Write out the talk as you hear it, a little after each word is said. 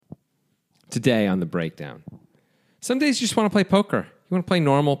today on the breakdown. Some days you just want to play poker. You want to play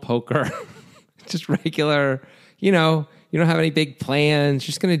normal poker, just regular, you don't have any big plans. You're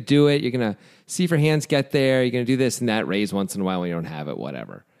just going to do it. You're going to see if your hands get there. You're going to do this and that, raise once in a while when you don't have it,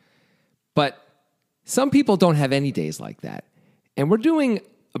 whatever. But some people don't have any days like that. And we're doing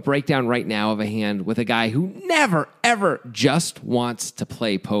a breakdown right now of a hand with a guy who never, ever just wants to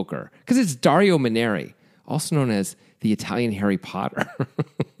play poker. Because it's Dario Maniac, also known as the Italian Harry Potter,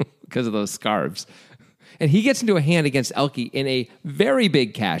 because of those scarves. And he gets into a hand against ElkY in a very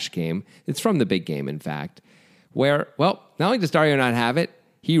big cash game. It's from the big game, in fact, where, well, not only does Dario not have it,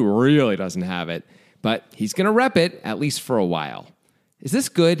 he really doesn't have it, but he's going to rep it, at least for a while. Is this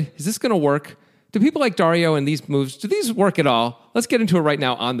good? Is this going to work? Do people like Dario and these moves, do these work at all? Let's get into it right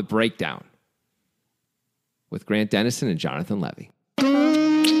now on the breakdown with Grant Dennison and Jonathan Levy.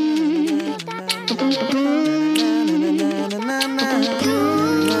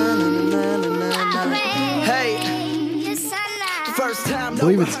 I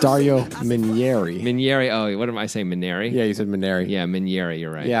believe it's Dario Maniac. Maniac. Oh, what am I saying? Maniac? Yeah, you said Maniac. Yeah, Maniac.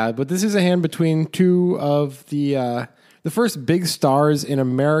 You're right. Yeah, but this is a hand between two of the first big stars in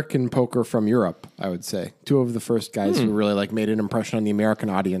American poker from Europe, I would say. Two of the first guys who really made an impression on the American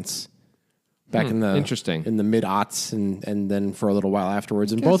audience back in the mid-aughts and then for a little while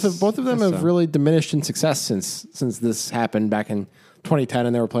afterwards. And both of them have really diminished in success since this happened back in 2010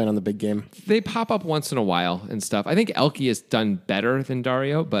 and they were playing on the big game. They pop up once in a while and stuff. I think ElkY has done better than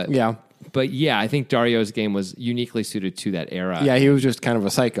Dario, but yeah, I think Dario's game was uniquely suited to that era. Yeah, he was just kind of a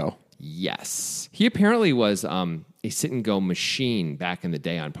psycho. Yes. He apparently was a sit-and-go machine back in the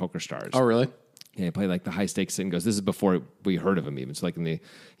day on PokerStars. Oh, really? Yeah, he played the high-stakes sit-and-goes. This is before we heard of him even. It's in the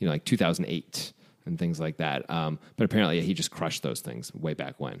 2008 and things like that. But apparently he just crushed those things way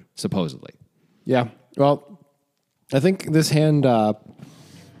back when, supposedly. Yeah. Well, I think this hand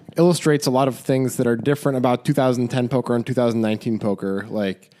illustrates a lot of things that are different about 2010 poker and 2019 poker.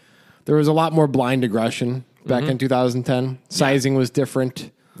 There was a lot more blind aggression back in 2010. Sizing was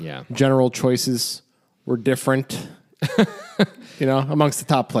different. Yeah. General choices were different, amongst the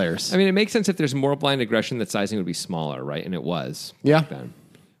top players. I mean, it makes sense if there's more blind aggression that sizing would be smaller, right? And it was. Yeah. Back then,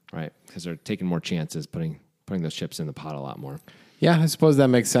 right? Because they're taking more chances, putting those chips in the pot a lot more. Yeah, I suppose that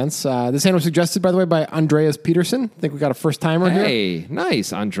makes sense. This hand was suggested, by the way, by Andreas Peterson. I think we got a first-timer here. Hey,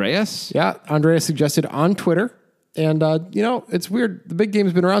 nice, Andreas. Yeah, Andreas suggested on Twitter. And, it's weird. The big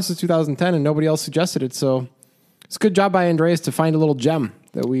game's been around since 2010, and nobody else suggested it. So it's a good job by Andreas to find a little gem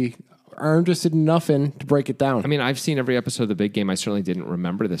that we are interested enough in to break it down. I mean, I've seen every episode of the big game. I certainly didn't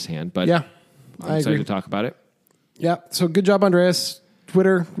remember this hand, but yeah, I'm excited to talk about it. Yeah, so good job, Andreas.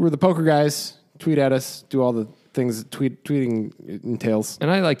 Twitter, we're the poker guys. Tweet at us. Do all the things that tweeting entails. And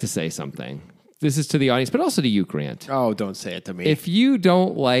I like to say something. This is to the audience, but also to you, Grant. Oh, don't say it to me. If you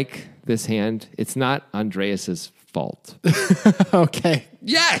don't like this hand, it's not Andreas's fault. Okay.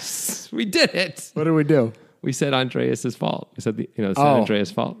 Yes, we did it. What did we do? We said Andreas's fault. We said it's not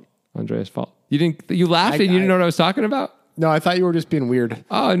Andreas' fault. Andreas' fault. You laughed and you didn't know what I was talking about? No, I thought you were just being weird.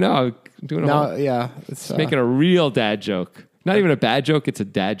 Oh no, I'm doing it's making a real dad joke. Not even a bad joke, it's a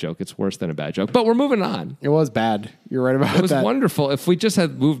dad joke. It's worse than a bad joke. But we're moving on. It was bad. You're right about that. It was wonderful. If we just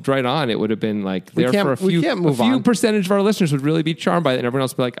had moved right on, it would have been for a few percentage of our listeners would really be charmed by it, and everyone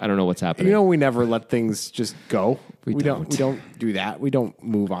else would be like, I don't know what's happening. We never let things just go. We don't do that. We don't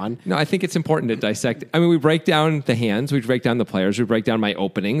move on. No, I think it's important to dissect. I mean, we break down the hands, we break down the players, we break down my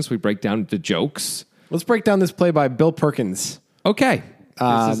openings, we break down the jokes. Let's break down this play by Bill Perkins. Okay.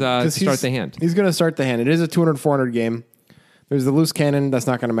 This is start the hand. He's going to start the hand. It is a 200-400 game. There's the loose cannon. That's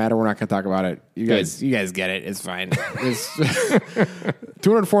not going to matter. We're not going to talk about it. You guys get it. It's fine. It's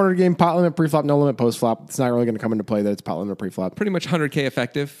 200-400 game, pot limit, pre-flop, no limit, post-flop. It's not really going to come into play that it's pot limit, pre-flop. Pretty much 100K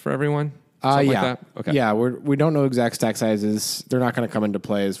effective for everyone? Yeah. Like that? Okay. Yeah, we don't know exact stack sizes. They're not going to come into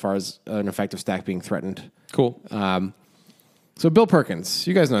play as far as an effective stack being threatened. Cool. So Bill Perkins,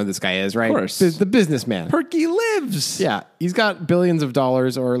 you guys know who this guy is, right? Of course. The businessman. Perky lives. Yeah. He's got billions of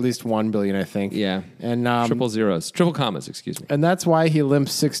dollars, or at least $1 billion, I think. Yeah. And triple commas, excuse me. And that's why he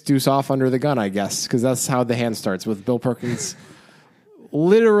limps 6 deuce off under the gun, I guess, because that's how the hand starts, with Bill Perkins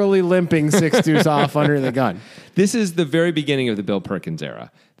literally limping 6 deuce off under the gun. This is the very beginning of the Bill Perkins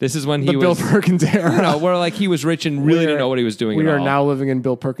era. This is when he was... Bill Perkins era. Where he was rich and really didn't know what he was doing at all. We are now living in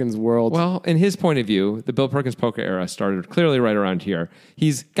Bill Perkins' world. Well, in his point of view, the Bill Perkins poker era started clearly right around here.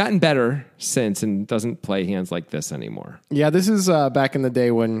 He's gotten better since and doesn't play hands like this anymore. Yeah, this is back in the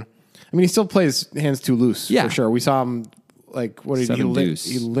day when... I mean, he still plays hands too loose, for sure. We saw him, what did he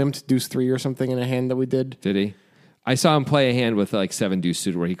limped deuce 3 or something in a hand that we did. Did he? I saw him play a hand with like 7 deuce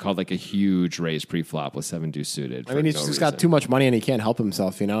suited where he called like a huge raise pre-flop with 7 deuce suited. I mean, he's just got too much money and he can't help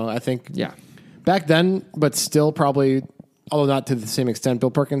himself, you know? I think back then, but still probably, although not to the same extent,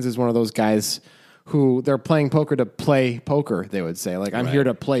 Bill Perkins is one of those guys who they're playing poker to play poker, they would say. Like, I'm here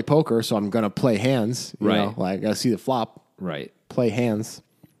to play poker, so I'm going to play hands. You know? Like, I got to see the flop. Right. Play hands.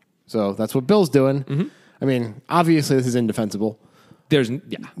 So that's what Bill's doing. Mm-hmm. I mean, obviously this is indefensible. There's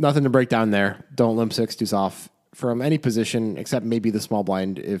nothing to break down there. Don't limp 6 deuce off from any position except maybe the small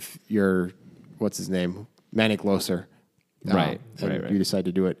blind if you're, what's his name, Maniac Loser. Right. You decide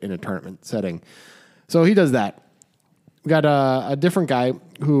to do it in a tournament setting. So he does that. We got a different guy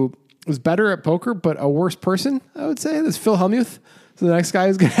who was better at poker, but a worse person, I would say. That's Phil Hellmuth. So the next guy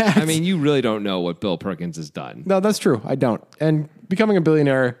is going to act. I mean, you really don't know what Bill Perkins has done. No, that's true. I don't. And becoming a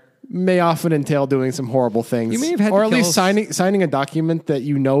billionaire may often entail doing some horrible things. You may have had or to at least signing a document that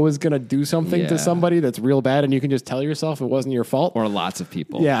you know is going to do something to somebody that's real bad, and you can just tell yourself it wasn't your fault. Or lots of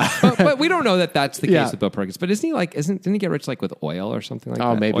people. Yeah. but we don't know that that's the case with Bill Perkins. But isn't he like, didn't he get rich like with oil or something like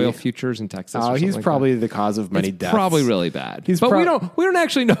that? Maybe. Oil futures in Texas. Oh, he's probably the cause of many deaths. Probably really bad. We don't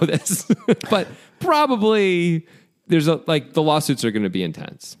actually know this. But probably there's the lawsuits are going to be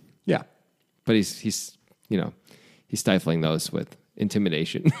intense. Yeah. But he's stifling those with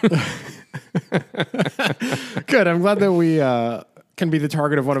intimidation. Good. I'm glad that we can be the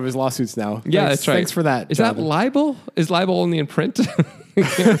target of one of his lawsuits now. Yeah, that's right. Thanks for that. Is that libel? Is libel only in print?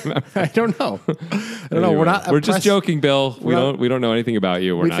 I don't know. Anyway, we're just joking, Bill. We don't know anything about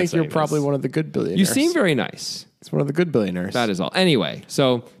you. We think you're probably one of the good billionaires. You seem very nice. It's one of the good billionaires. That is all. Anyway,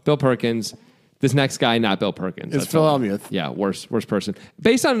 so Bill Perkins. This next guy, not Bill Perkins. It's Phil Hellmuth. Yeah, worse person.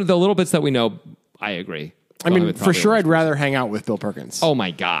 Based on the little bits that we know, I agree. I mean, for sure, I'd rather hang out with Bill Perkins. Oh my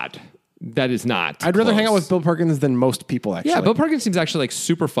God. That is not. I'd rather hang out with Bill Perkins than most people, actually. Yeah, Bill Perkins seems actually like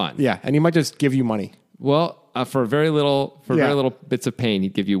super fun. Yeah, and he might just give you money. Well, for very little bits of pain,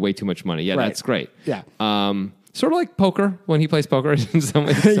 he'd give you way too much money. Yeah, that's great. Yeah. Sort of like poker when he plays poker in some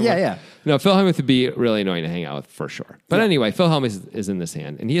ways. Yeah. No, Phil Hellmuth would be really annoying to hang out with for sure. But anyway, Phil Hellmuth is in this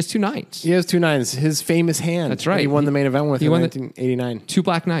hand, and he has 2 9s. He has 2 9s. His famous hand. That's right. He won the main event with in 1989. 2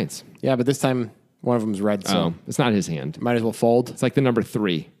 black 9s. Yeah, but this time one of them's red, so it's not his hand. Might as well fold. It's like the number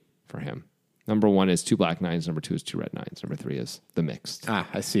 3 for him. Number 1 is 2 black 9s. Number 2 is 2 red 9s. Number 3 is the mixed.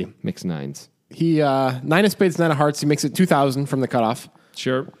 I see. Mixed 9s. He 9 of spades, 9 of hearts. He makes it 2,000 from the cutoff.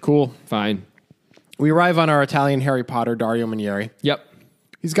 Sure. Cool. Fine. We arrive on our Italian Harry Potter, Dario Manieri. Yep.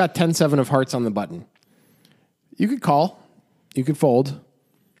 He's got 10-7 of hearts on the button. You could call. You could fold.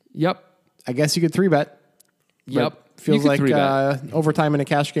 Yep. I guess you could 3-bet. Yep. Feels like overtime in a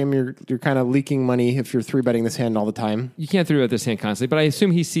cash game, you're kind of leaking money if you're 3-betting this hand all the time. You can't 3-bet this hand constantly, but I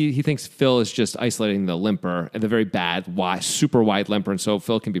assume he thinks Phil is just isolating the limper and the very bad, super wide limper, and so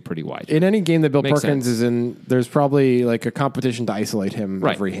Phil can be pretty wide. In any game that Bill Perkins is in, there's probably like a competition to isolate him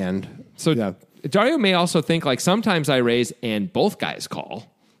every hand. So Dario may also think like sometimes I raise and both guys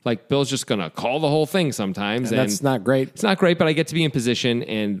call. Like Bill's just going to call the whole thing sometimes. And that's not great. It's not great, but I get to be in position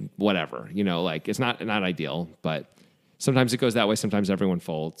and whatever. Like it's not ideal, but sometimes it goes that way. Sometimes everyone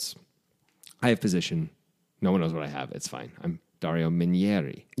folds. I have position. No one knows what I have. It's fine. I'm Dario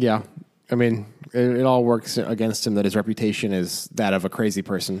Manieri. Yeah. I mean, it all works against him that his reputation is that of a crazy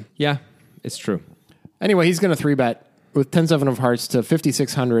person. Yeah, it's true. Anyway, he's going to 3-bet with 10-7 of hearts to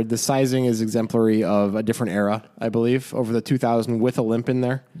 5,600. The sizing is exemplary of a different era, I believe, over the 2,000 with a limp in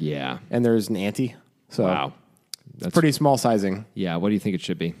there. Yeah. And there's an ante. So wow. That's pretty small sizing. Yeah. What do you think it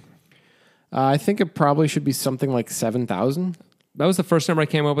should be? I think it probably should be something like 7,000. That was the first number I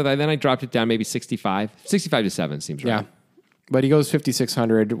came up with. Then I dropped it down maybe 65. 65 to 7 seems right. Yeah. But he goes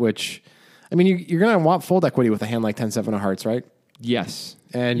 5,600, which, I mean, you're going to want fold equity with a hand like 10-7 of hearts, right? Yes.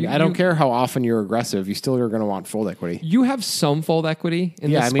 And I don't care how often you're aggressive, you still are going to want fold equity. You have some fold equity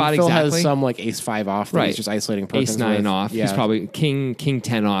in this spot. Phil exactly. has some like ace-5 off that he's just isolating Perkins Ace-9 off. Yeah. He's probably king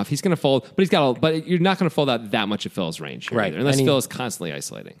 10 off. He's going to fold, but you're not going to fold out that much of Phil's range here either, unless Phil is constantly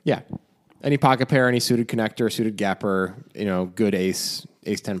isolating. Yeah. Any pocket pair, any suited connector, suited gapper, good ace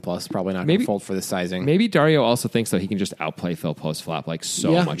 10 plus, probably not going to fold for the sizing. Maybe Dario also thinks that he can just outplay Phil post flop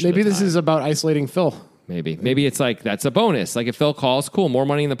much. Maybe this is about isolating Phil. Maybe it's like that's a bonus. Like if Phil calls, cool, more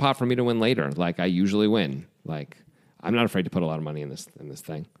money in the pot for me to win later. Like I usually win. Like I'm not afraid to put a lot of money in this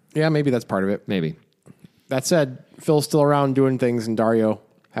thing. Yeah, maybe that's part of it. Maybe. That said, Phil's still around doing things, and Dario,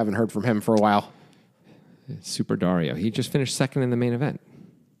 haven't heard from him for a while. Super Dario. He just finished second in the main event.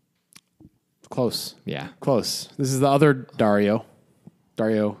 Close. Yeah. Close. This is the other Dario.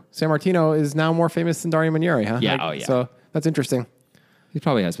 Dario Sammartino is now more famous than Dario Manieri, huh? Yeah. Oh, yeah. So that's interesting. He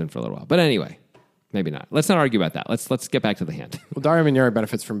probably has been for a little while. But anyway, Maybe not. Let's not argue about that. Let's get back to the hand. Well, Dario Manieri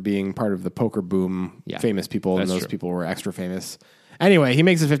benefits from being part of the poker boom, famous people, and those people were extra famous. Anyway, he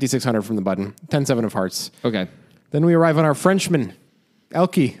makes it 5,600 from the button. 10-7 of hearts. Okay. Then we arrive on our Frenchman,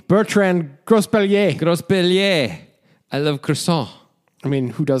 ElkY, Bertrand Grospellier. Grospellier. I love croissant. I mean,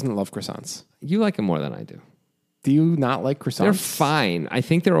 who doesn't love croissants? You like them more than I do. Do you not like croissants? They're fine. I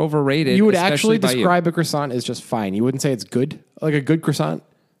think they're overrated. You would actually describe a croissant as just fine. You wouldn't say it's good? Like a good croissant?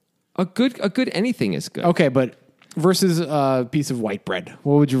 A good anything is good. Okay, but versus a piece of white bread,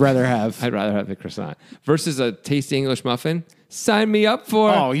 what would you rather have? I'd rather have a croissant. Versus a tasty English muffin? Sign me up for.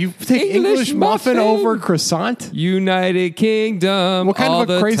 Oh, you take English muffin over croissant? United Kingdom. What kind all of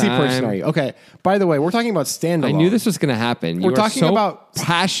a the crazy time. person are you? Okay, by the way, we're talking about standalone. I knew this was going to happen. We're talking about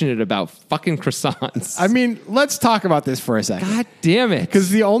passionate about fucking croissants. I mean, let's talk about this for a second. God damn it. Because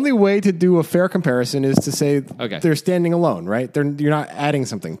the only way to do a fair comparison is to say they're standing alone, right? You're not adding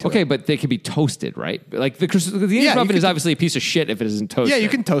something to it. Okay, but they can be toasted, right? Like the English muffin is obviously a piece of shit if it isn't toasted. Yeah, you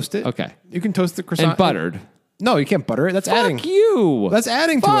can toast it. Okay. You can toast the croissant. And buttered. No, you can't butter it. That's adding. Fuck you. That's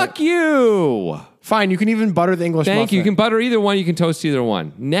adding to it. Fuck you. Fine, you can even butter the English muffin. Thank you. You can butter either one. You can toast either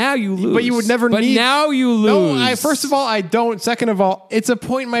one. Now you lose. But you would never need... But now you lose. No, first of all, I don't. Second of all, it's a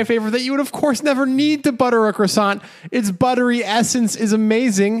point in my favor that you would, of course, never need to butter a croissant. Its buttery essence is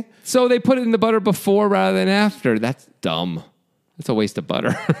amazing. So they put it in the butter before rather than after. That's dumb. That's a waste of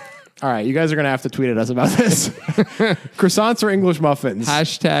butter. All right, you guys are going to have to tweet at us about this. Croissants or English muffins?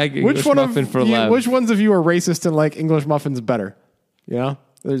 Hashtag English muffin for Lev. Which ones of you are racist and like English muffins better? You know?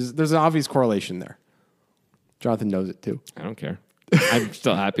 There's an obvious correlation there. Jonathan knows it too. I don't care. I'm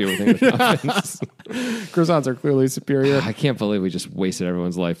still happy with English muffins. Croissants are clearly superior. I can't believe we just wasted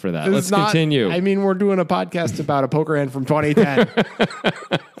everyone's life for that. Let's continue. I mean, we're doing a podcast about a poker hand from 2010.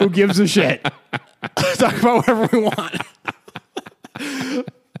 Who gives a shit? Let's talk about whatever we want.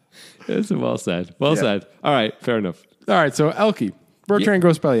 That's well said. Well said. All right, fair enough. All right, so ElkY, Bertrand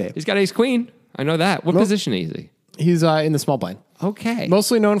Grospellier. He's got ace queen. I know that. What position is he? He's in the small blind. Okay.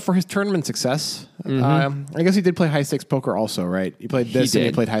 Mostly known for his tournament success. I guess he did play high stakes poker also, right? He played this and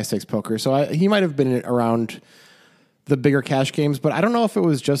he played high stakes poker. So he might have been around the bigger cash games, but I don't know if it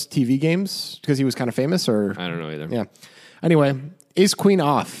was just TV games because he was kind of famous or... I don't know either. Yeah. Anyway, ace queen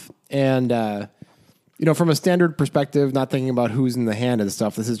off. And, from a standard perspective, not thinking about who's in the hand and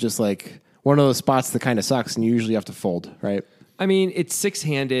stuff, this is just like one of those spots that kind of sucks and you usually have to fold, right? I mean, it's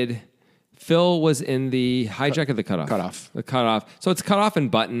six-handed. Phil was in the hijack of the cutoff. The cutoff. So it's cutoff and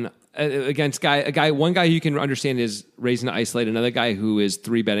button against one guy who you can understand is raising to isolate, another guy who is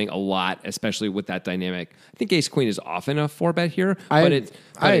 3-betting a lot, especially with that dynamic. I think ace queen is often a 4-bet here. I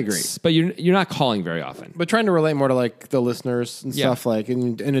agree. But you're not calling very often. But trying to relate more to like the listeners and stuff, like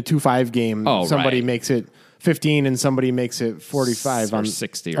in a 2-5 game, somebody makes it 15 and somebody makes it 45 or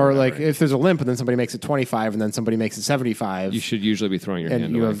 60 or like if there's a limp and then somebody makes it 25 and then somebody makes it 75. You should usually be throwing your hand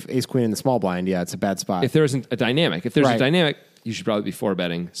and you away. have ace queen in the small blind. Yeah, it's a bad spot. If there isn't a dynamic. If there's a dynamic, you should probably be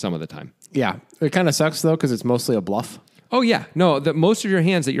 4-betting some of the time. Yeah. It kind of sucks though because it's mostly a bluff. Oh yeah. No, most of your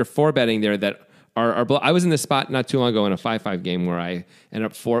hands that you're 4-betting there that are I was in this spot not too long ago in a 5-5 game where I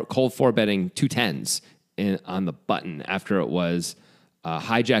ended up cold 4-betting 2 10s on the button after it was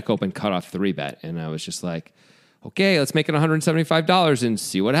hijack open cutoff 3-bet, and I was just like, okay, let's make it $175 and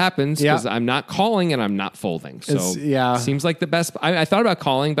see what happens because I'm not calling and I'm not folding. So seems like the best. I thought about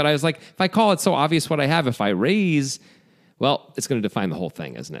calling, but I was like, if I call, it's so obvious what I have. If I raise, well, it's going to define the whole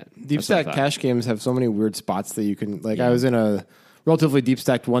thing, isn't it? Deep stack cash games have so many weird spots that you can, like, I was in a relatively deep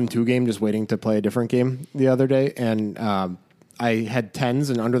stacked 1-2 game just waiting to play a different game the other day, and I had 10s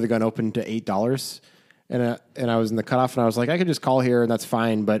and under the gun opened to $8, and I was in the cutoff, and I was like, I could just call here and that's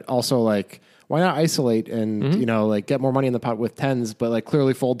fine, but also like, why not isolate and like get more money in the pot with 10s, but like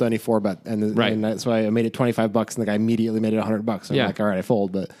clearly fold to any 4-bet, and that's why I made it $25, and the guy immediately made it $100. I'm like, all right, I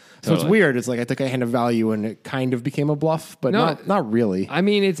fold, but so it's weird. It's like I took a hand of value and it kind of became a bluff, but not really. I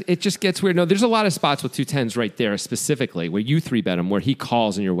mean, it just gets weird. No, there's a lot of spots with 2 10s right there specifically where you 3-bet him, where he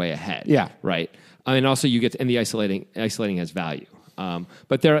calls and you're way ahead. Yeah, right. I mean, also you get and the isolating has value.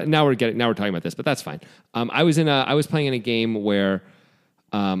 But now we're talking about this, but that's fine. I was playing in a game where.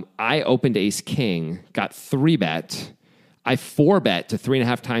 I opened ace king, got 3-bet. I 4-bet to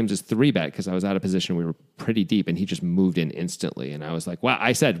 3.5 times his 3-bet because I was out of position. We were pretty deep, and he just moved in instantly. And I was like, wow.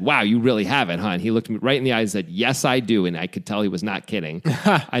 I said, wow, you really have it, huh? And he looked me right in the eyes and said, yes, I do. And I could tell he was not kidding.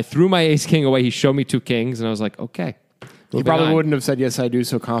 I threw my ace king away. He showed me 2 kings, and I was like, okay. He probably wouldn't have said yes, I do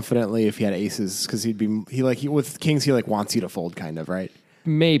so confidently if he had aces because with kings, he like wants you to fold kind of, right?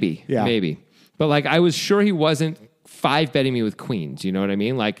 Maybe. But like I was sure he wasn't five betting me with queens. You know what I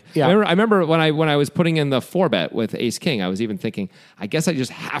mean? Like, Yeah. I remember when I was putting in the 4-bet with ace king, I was even thinking, I guess I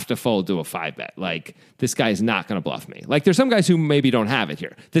just have to fold to a 5-bet. Like, this guy's not going to bluff me. Like, there's some guys who maybe don't have it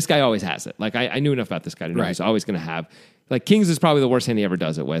here. This guy always has it. Like, I knew enough about this guy to know he's always going to have. Like, kings is probably the worst hand he ever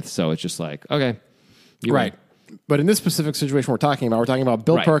does it with. So it's just like, okay. Right. But in this specific situation we're talking about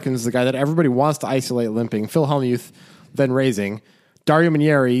Bill Perkins, the guy that everybody wants to isolate limping, Phil Hellmuth, then raising, Dario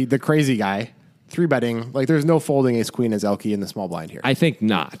Manieri, the crazy guy, 3-betting. Like, there's no folding ace queen as ElkY in the small blind here. I think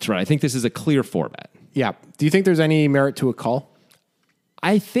not, right? I think this is a clear 4-bet. Yeah. Do you think there's any merit to a call?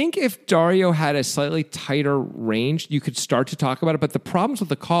 I think if Dario had a slightly tighter range, you could start to talk about it. But the problems with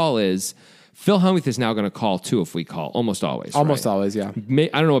the call is Phil Hellmuth is now going to call too if we call, almost always. Almost right? always, yeah.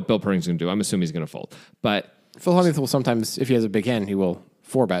 I don't know what Bill Perkins is going to do. I'm assuming he's going to fold. But Phil Hellmuth will sometimes, if he has a big hand, he will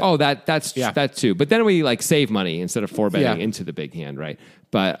 4-bet. oh, that's that too. But then we like save money instead of 4-betting into the big hand, right?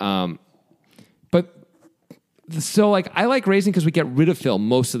 But so like I like raising because we get rid of Phil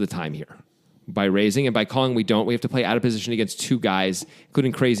most of the time here. By raising, and by calling we don't. We have to play out of position against two guys,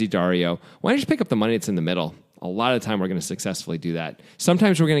 including crazy Dario. Why don't you just pick up the money that's in the middle? A lot of the time we're going to successfully do that.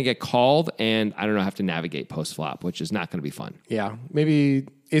 Sometimes we're going to get called and, I don't know, have to navigate post-flop, which is not going to be fun. Yeah. Maybe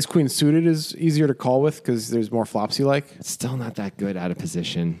ace queen suited is easier to call with because there's more flops you like. It's still not that good out of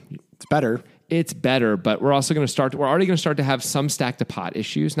position. It's better. It's better, but we're also going to start, we're already going to start to have some stack to pot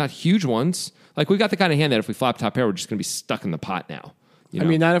issues, not huge ones. Like we got the kind of hand that if we flop top pair, we're just going to be stuck in the pot now. You know? I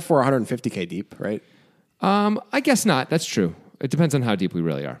mean, not if we're 150K deep, right? I guess not. That's true. It depends on how deep we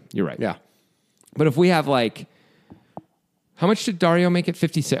really are. You're right. Yeah. But if we have like, how much did Dario make it?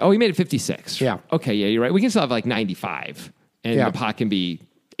 56. Oh, he made it 56. Yeah. Okay, yeah, you're right. We can still have like 95. And Yeah. the pot can be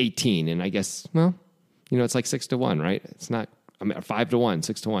 18. And I guess, well, you know, it's like 6-1, right? It's not, 5-1,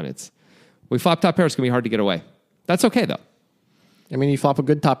 6-1. It's, we flop top pair, it's going to be hard to get away. That's okay, though. I mean, you flop a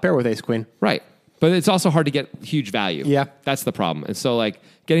good top pair with ace queen. Right. But it's also hard to get huge value. Yeah. That's the problem. And so, like,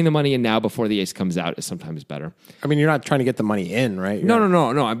 getting the money in now before the ace comes out is sometimes better. I mean, you're not trying to get the money in, right? No.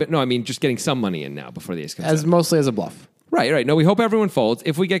 I mean, just getting some money in now before the ace comes out. Mostly as a bluff. Right. No, we hope everyone folds.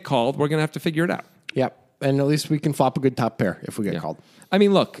 If we get called, we're going to have to figure it out. Yep. And at least we can flop a good top pair if we get called. I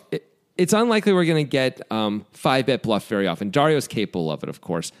mean, look, it's unlikely we're going to get 5-bet bluff very often. Dario's capable of it, of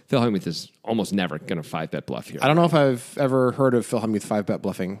course. Phil Hellmuth is almost never going to 5-bet bluff here. I don't know if I've ever heard of Phil Hellmuth 5-bet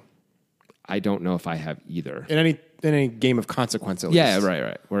bluffing. I don't know if I have either. In any game of consequence, at least. Yeah,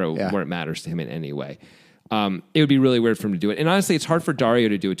 right. Where it matters to him in any way. It would be really weird for him to do it. And honestly, it's hard for Dario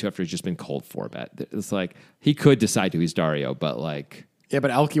to do it too after he's just been cold 4-bet. It's like, he could decide to he's Dario, but like... Yeah, but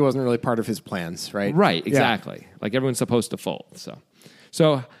ElkY wasn't really part of his plans, right? Right, exactly. Yeah. Like everyone's supposed to fold.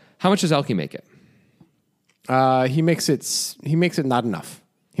 So how much does ElkY make it? He makes it not enough.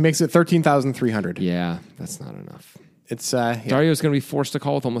 He makes it 13,300. Yeah, that's not enough. It's Dario's going to be forced to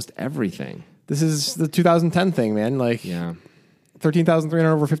call with almost everything. This is the 2010 thing, man. Like, 13,300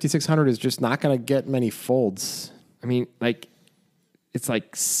 over 5,600 is just not going to get many folds. I mean, like, it's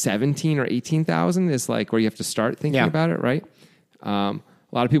like 17 or 18,000 is like where you have to start thinking about it, right? A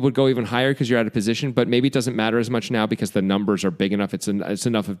lot of people would go even higher because you're out of position, but maybe it doesn't matter as much now because the numbers are big enough. It's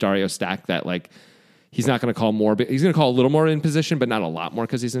enough of Dario's stack that like he's not going to call more. He's going to call a little more in position, but not a lot more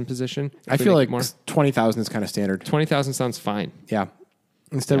because he's in position. I feel like 20,000 is kind of standard. 20,000 sounds fine. Yeah.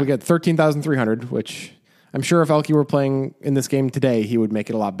 Instead, we get 13,300, which I'm sure if ElkY were playing in this game today, he would make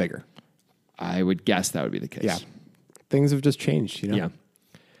it a lot bigger. I would guess that would be the case. Yeah. Things have just changed, you know? Yeah.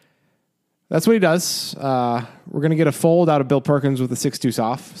 That's what he does. We're going to get a fold out of Bill Perkins with a 6-2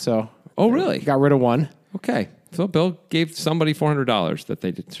 off. So, oh, really? Got rid of one. Okay. So Bill gave somebody $400 that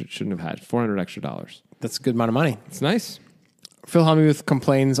they shouldn't have had. $400 extra dollars. That's a good amount of money. It's nice. Phil Hellmuth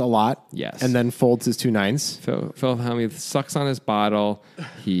complains a lot. Yes. And then folds his 2 9s. Phil Hellmuth sucks on his bottle.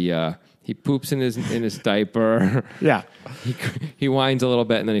 He poops in his diaper. Yeah. He whines a little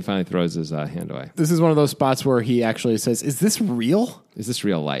bit, and then he finally throws his hand away. This is one of those spots where he actually says, is this real? Is this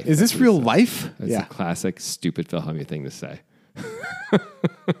real life? Is this real life? That's a classic, stupid Phil Hellmuth thing to say.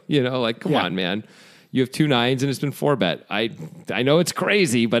 You know, like, come on, man. You have 2 9s, and it's been 4-bet. I know it's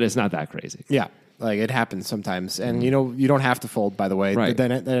crazy, but it's not that crazy. Yeah. Like, it happens sometimes. And, you know, you don't have to fold, by the way. Right.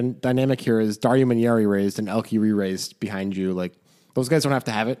 The dynamic here is Dario Manieri raised and ElkY re-raised behind you. Like, those guys don't have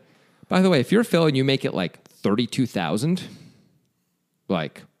to have it. By the way, if you're Phil and you make it like 32,000,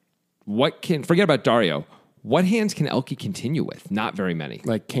 like, forget about Dario. What hands can ElkY continue with? Not very many.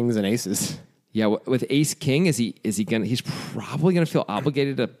 Like kings and aces. Yeah, with ace king, he's probably gonna feel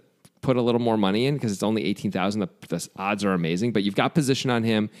obligated to put a little more money in because it's only 18,000. The odds are amazing, but you've got position on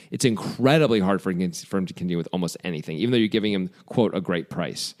him. It's incredibly hard for him to continue with almost anything, even though you're giving him, quote, a great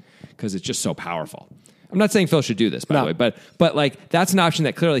price because it's just so powerful. I'm not saying Phil should do this, by the way, but like that's an option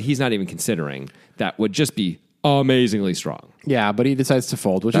that clearly he's not even considering. That would just be amazingly strong. Yeah, but he decides to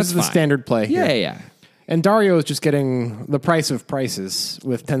fold, which That's is the fine. standard play here. Yeah. And Dario is just getting the price of prices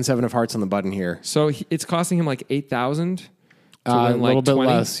with 10-7 of hearts on the button here. So it's costing him like 8,000 to win A like little bit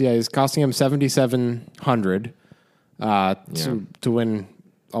 20? less. Yeah, he's costing him 7,700 to win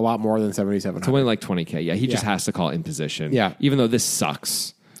a lot more than 7,700. To win like 20K. Yeah, he just has to call in position. Yeah. Even though this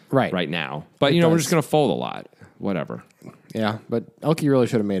sucks right now. But, we're does. just going to fold a lot. Whatever. Yeah, but ElkY really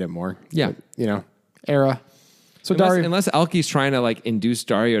should have made it more. Yeah. But, era. So Dario, Unless ElkY's trying to like induce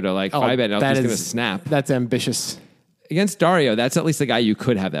Dario to like 5-bet, ElkY's going to snap. That's ambitious. Against Dario, that's at least the guy you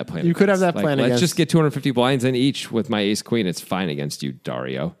could have that plan. You could have that plan Let's against. just get 250 blinds in each with my ace queen. It's fine against you,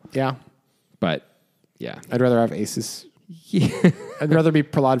 Dario. Yeah. But yeah. I'd rather have aces. Yeah. I'd rather be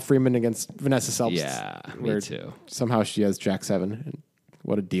Prahlad Freeman against Vanessa Selbst. Yeah, me where too. Somehow she has Jack 7. And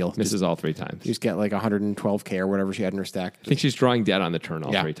what a deal. Misses all 3 times. You just get like 112K or whatever she had in her stack. I think she's drawing dead on the turn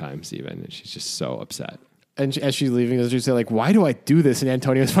all 3 times even. And she's just so upset. And as she's leaving, does she say like, "Why do I do this?" And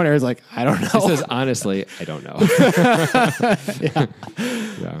Antonio's funny. I was like, "I don't know." He says, honestly, I don't know.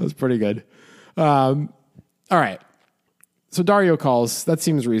 Yeah, that's pretty good. All right. So Dario calls. That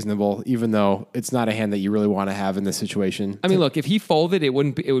seems reasonable, even though it's not a hand that you really want to have in this situation. I mean, look, if he folded, it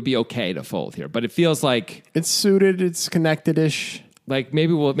would be okay to fold here. But it feels like It's suited. It's connected-ish. like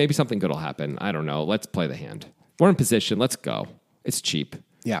maybe something good will happen. I don't know. Let's play the hand. We're in position. Let's go. It's cheap.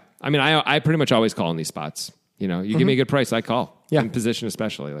 Yeah. I mean, I pretty much always call in these spots. You give me a good price, I call. Yeah. In position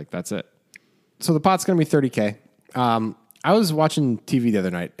especially. Like, that's it. So the pot's going to be 30K. I was watching TV the other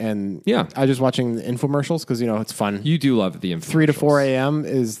night, and I was just watching the infomercials because, it's fun. You do love the infomercials. 3 to 4 a.m.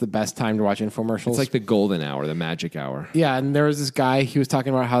 is the best time to watch infomercials. It's like the golden hour, the magic hour. Yeah, and there was this guy, he was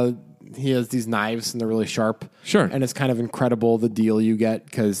talking about how he has these knives and they're really sharp. Sure. And it's kind of incredible the deal you get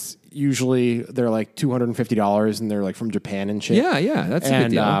because usually they're like $250 and they're like from Japan and shit. Yeah, that's a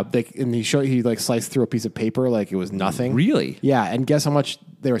good deal. He like sliced through a piece of paper like it was nothing. Really? Yeah, and guess how much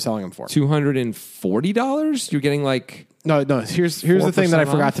they were selling them for? $240? You're getting like No. Here's the thing that I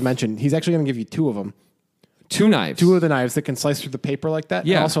forgot off? to mention. He's actually going to give you 2 of them. 2 knives. 2 of the knives that can slice through the paper like that.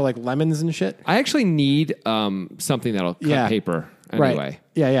 Yeah. And also like lemons and shit. I actually need something that'll cut paper anyway. Right.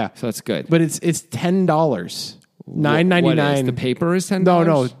 Yeah. So that's good. But it's $10. $9.99. What is? The paper is $10?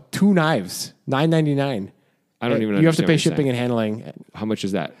 No, 2 knives. $9.99. I don't even You have to understand pay what you're shipping saying. and handling. How much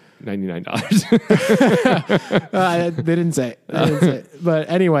is that? $99. They didn't say. But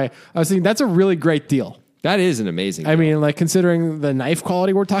anyway, I was thinking that's a really great deal. That is an amazing I deal. mean, like considering the knife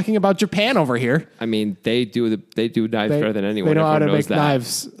quality, we're talking about Japan over here. I mean, they do knives better than anyone. They know how to Everyone make knows that.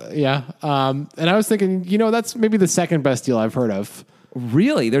 knives. Yeah. And I was thinking, that's maybe the second best deal I've heard of.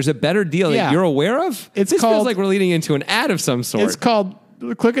 Really? There's a better deal Yeah. that you're aware of? It's this called- feels like we're leading into an ad of some sort. It's called,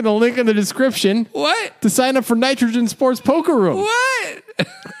 click on the link in the description What? to sign up for Nitrogen Sports Poker Room. What?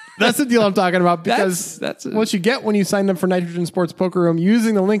 That's the deal I'm talking about because That's what you get when you sign up for Nitrogen Sports Poker Room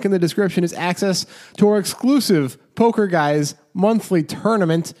using the link in the description is access to our exclusive Poker Guys monthly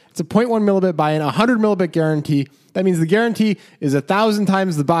tournament. It's a 0.1 millibit buy-in, 100 millibit guarantee. That means the guarantee is 1,000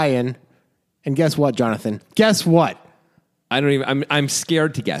 times the buy-in. And guess what, Jonathan? Guess what? I'm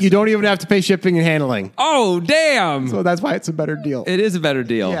scared to guess. You don't even have to pay shipping and handling. Oh, damn. So that's why it's a better deal. It is a better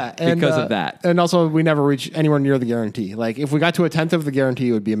deal because of that. And also, we never reach anywhere near the guarantee. Like, if we got to 1/10 of the guarantee,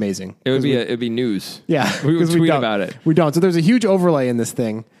 it would be amazing. It'd be news. Yeah. We would 'cause tweet don't. about it. We don't. So there's a huge overlay in this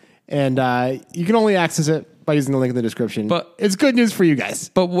thing. And you can only access it by using the link in the description. But it's good news for you guys.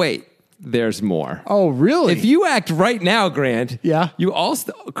 But wait, there's more. Oh, really? If you act right now, Grant, you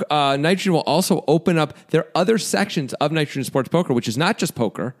also Nitrogen will also open up their other sections of Nitrogen Sports Poker, which is not just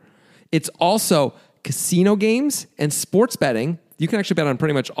poker. It's also casino games and sports betting. You can actually bet on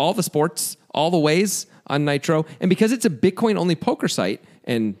pretty much all the sports, all the ways on Nitro. And because it's a Bitcoin-only poker site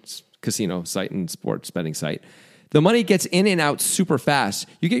and casino site and sports betting site, the money gets in and out super fast.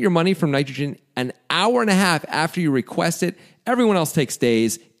 You get your money from Nitrogen an hour and a half after you request it. Everyone else takes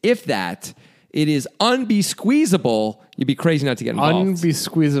days. If that, it is unbesqueezable. You'd be crazy not to get involved.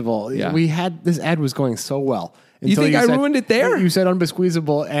 Unbesqueezable. Yeah. We had this ad was going so well. You think I ruined it there? You said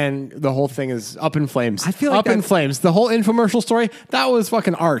unbesqueezable, and the whole thing is up in flames. I feel like up in flames. The whole infomercial story, that was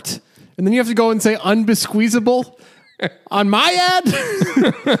fucking art. And then you have to go and say unbesqueezable on my ad.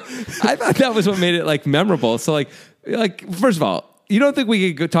 I thought that was what made it like memorable. So like first of all, you don't think we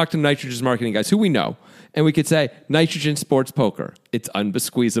could go talk to Nitrogen's marketing guys, who we know, and we could say Nitrogen Sports Poker, it's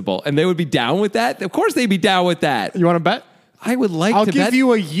unbesqueezable, and they would be down with that? Of course they'd be down with that. You want to bet? I would like I'll to give bet.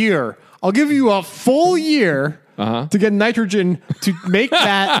 you a year. I'll give you a full year to get Nitrogen to make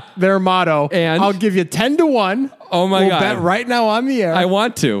that their motto. And? I'll give you 10 to 1 Oh my We'll God. bet right now on the air. I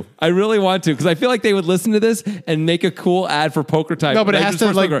want to. I really want to because I feel like they would listen to this and make a cool ad for Poker Time. No, but it has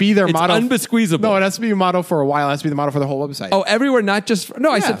to like be their motto. It's unbesqueezable. No, it has to be a motto for a while. It has to be the motto for the whole website. Oh, everywhere, not just for,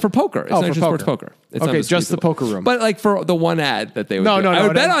 I said for poker. It's not for just poker. sports poker. It's Okay, just the unbesqueezeable. poker room. But like for the one ad that they would do. No, I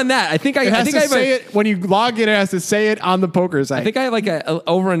would bet it- on that. I think I It has think to I have say it when you log in. It has to say it on the poker site. I think I have like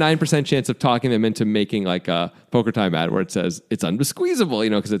over a 9% chance of talking them into making like a Poker Time ad where it says it's unbesqueezable,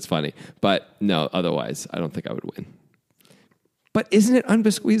 because it's funny. But no, otherwise, I don't think I would win. But isn't it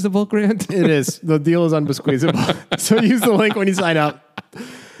unbesqueezable, Grant? It is. The deal is unbesqueezable. So use the link when you sign up.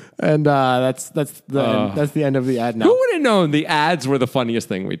 And that's the end of the ad now. Who would have known the ads were the funniest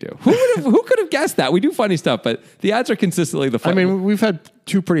thing we do? Who could have guessed that? We do funny stuff, but the ads are consistently the I funny. mean, we've had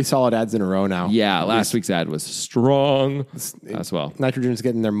 2 pretty solid ads in a row now. Yeah, last week's ad was strong as well. Nitrogen's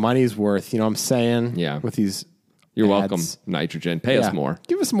getting their money's worth. You know what I'm saying? Yeah. With these You're ads. welcome, Nitrogen. Pay us more.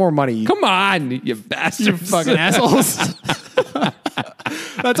 Give us more money. Come on, you bastards. You fucking assholes.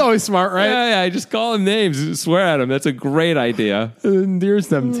 That's always smart, right? Yeah, just call them names. Swear at them. That's a great idea. It endears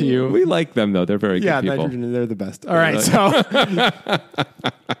them to you. We like them, though. They're very Yeah, good people. Nitrogen, they're the best. All right, so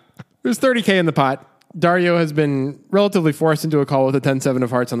there's $30K in the pot. Dario has been relatively forced into a call with a 10-7 of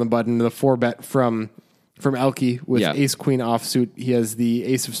hearts on the button, the 4-bet from ElkY with ace queen offsuit. He has the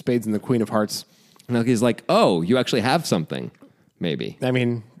ace of spades and the queen of hearts. And ElkY's like, oh, you actually have something, maybe. I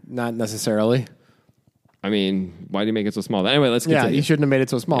mean, not necessarily. I mean, why do you make it so small? Anyway, let's continue. Yeah, you shouldn't have made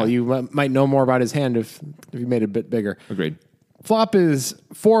it so small. Yeah. You might know more about his hand if you made it a bit bigger. Agreed. Flop is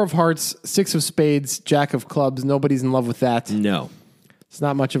 4 of hearts, 6 of spades, jack of clubs. Nobody's in love with that. No. It's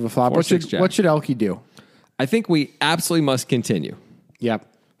not much of a flop. 4, What 6, should jack. ElkY do? I think we absolutely must continue. Yep.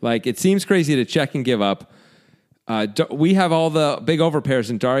 Like, it seems crazy to check and give up. We have all the big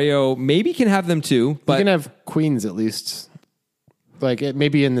overpairs, and Dario maybe can have them too. But You can have queens at least. Like,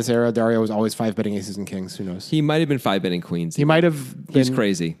 maybe in this era, Dario was always 5-betting aces and kings. Who knows? he might have been 5-betting queens. He might have He's been-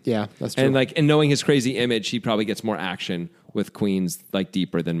 crazy. Yeah, that's true. And knowing his crazy image, he probably gets more action with queens like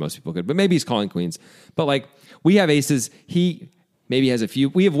deeper than most people could. But maybe he's calling queens. But like we have aces, he maybe has a few.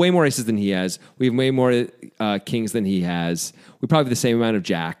 We have way more aces than he has. We have way more kings than he has. We probably have the same amount of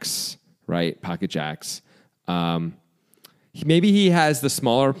jacks, right? Pocket jacks. Maybe he has the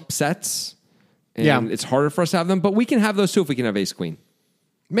smaller sets. And it's harder for us to have them, but we can have those too if we can have ace queen.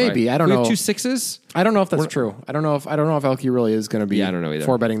 Maybe. Right? I don't we know. have 2 6s. I don't know if that's true. I don't know if ElkY really is going to be Yeah, I don't know either.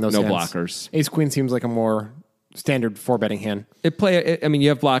 4-betting those No hands. blockers. Ace queen seems like a more standard 4-betting hand. I mean, you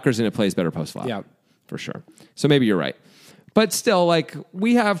have blockers and it plays better post flop. Yeah. For sure. So maybe you're right. But still, like,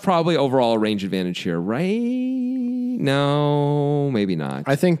 we have probably overall a range advantage here, right? No, maybe not.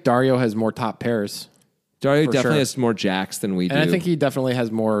 I think Dario has more top pairs. Dario for definitely sure. has more jacks than we do. And I think he definitely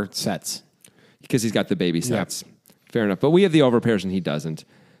has more sets. because he's got the baby sets. Fair enough. But we have the overpairs and he doesn't.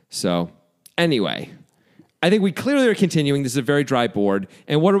 So anyway, I think we clearly are continuing. This is a very dry board.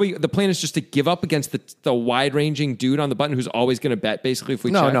 And what are we? The plan is just to give up against the wide-ranging dude on the button who's always going to bet, basically, if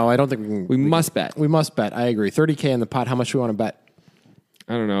we check. No, I don't think we can. We must bet. We must bet. I agree. 30K in the pot. How much do we want to bet?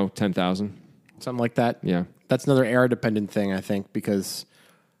 I don't know, 10,000. Something like that. Yeah. That's another era-dependent thing, I think, because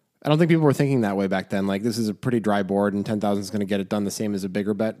I don't think people were thinking that way back then. Like, this is a pretty dry board, and 10,000 is going to get it done the same as a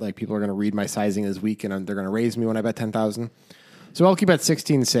bigger bet. Like, people are going to read my sizing as weak, and they're going to raise me when I bet 10,000. So ElkY bet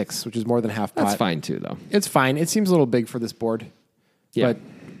 16-6, which is more than half pot. That's fine, too, though. It's fine. It seems a little big for this board. Yeah.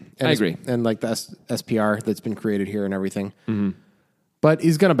 But, I agree. And like the SPR that's been created here and everything. Mm-hmm. But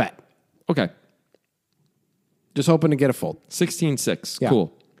he's going to bet. Okay. Just hoping to get a fold. 16-6. Yeah.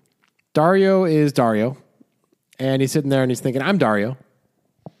 Cool. Dario is Dario. And he's sitting there and he's thinking, I'm Dario.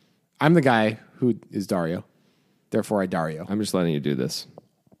 I'm the guy who is Dario. Therefore, I Dario. I'm just letting you do this.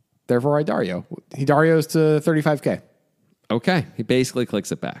 Therefore, I Dario. He Dario's to 35K. Okay. He basically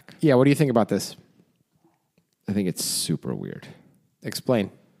clicks it back. Yeah, what do you think about this? I think it's super weird.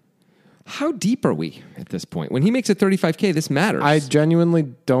 Explain. How deep are we at this point? When he makes it 35K, this matters. I genuinely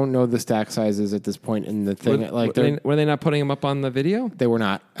don't know the stack sizes at this point in the thing. Were they not putting him up on the video? They were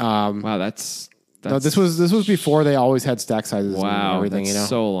not. Wow, that's No, this was before they always had stack sizes and everything, that's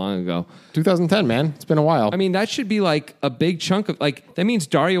so long ago. 2010, man. It's been a while. I mean, that should be like a big chunk of, like, that means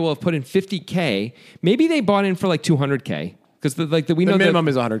Dario will have put in 50K. Maybe they bought in for like 200K. Because we know the minimum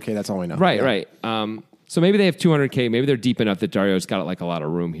is 100K. That's all we know. Right, Yeah. right. So maybe they have 200K. Maybe they're deep enough that Dario's got like a lot of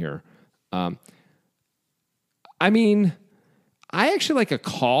room here. I mean, I actually like a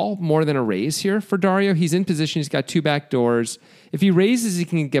call more than a raise here for Dario. He's in position. He's got two back doors. If he raises, he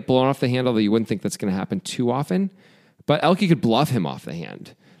can get blown off the hand, although you wouldn't think that's going to happen too often. But ElkY could bluff him off the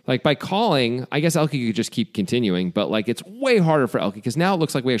hand. Like, by calling, I guess ElkY could just keep continuing, but like it's way harder for ElkY because now it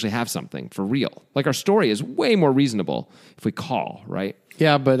looks like we actually have something for real. Like, our story is way more reasonable if we call, right?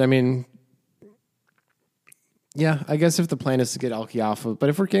 Yeah, but I mean, Yeah, I guess if the plan is to get ElkY off of, but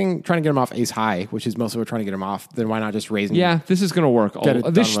if we're trying to get him off ace high, which is mostly what we're trying to get him off, then why not just raise him? Yeah, this is going to work.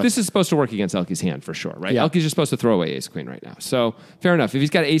 This with. is supposed to work against ElkY's hand for sure, right? Yeah. ElkY's just supposed to throw away ace queen right now. So fair enough. If he's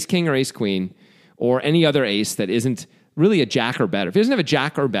got ace king or ace queen or any other ace that isn't really a jack or better, if he doesn't have a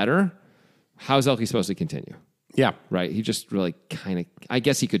jack or better, how's ElkY supposed to continue? Yeah. Right? He just really kind of, I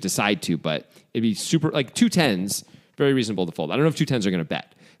guess he could decide to, but it'd be super, like 2 10s, very reasonable to fold. I don't know if 2 10s are going to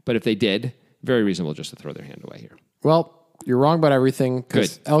bet, but if they did, very reasonable just to throw their hand away here. Well, you're wrong about everything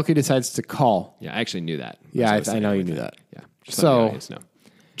because ElkY decides to call. Yeah, I actually knew that. Yeah, I know you knew that. Yeah. So,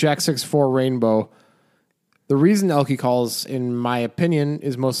 Jack 6-4 rainbow. The reason ElkY calls, in my opinion,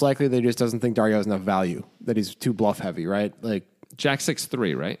 is most likely that he just doesn't think Dario has enough value, that he's too bluff heavy, right? Like Jack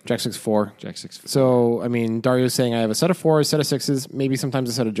 6-3, right? Jack 6-4. Jack 6-4. So, I mean, Dario's saying I have a set of fours, set of sixes, maybe sometimes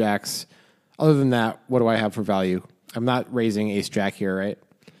a set of jacks. Other than that, what do I have for value? I'm not raising ace jack here, right?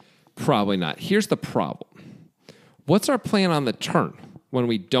 Probably not. Here's the problem. What's our plan on the turn when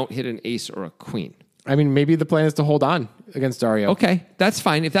we don't hit an ace or a queen? I mean, maybe the plan is to hold on against Dario. Okay, that's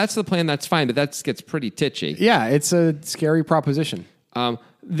fine. If that's the plan, that's fine, but that gets pretty titchy. Yeah, it's a scary proposition.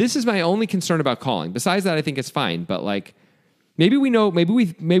 This is my only concern about calling. Besides that, I think it's fine, but like maybe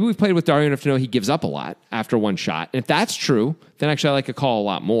we've played with Dario enough to know he gives up a lot after one shot. And if that's true, then actually I like a call a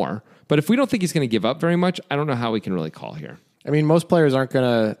lot more. But if we don't think he's going to give up very much, I don't know how we can really call here. I mean, most players aren't going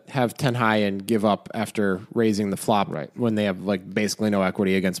to have 10 high and give up after raising the flop when they have like basically no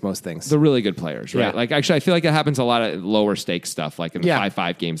equity against most things. The really good players, right? Yeah. Like actually, I feel like it happens a lot of lower stakes stuff, like in the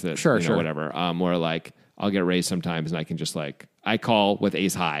 5-5 games that whatever. Where like I'll get raised sometimes, and I can just like I call with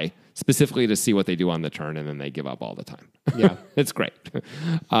ace high specifically to see what they do on the turn, and then they give up all the time. Yeah, it's great.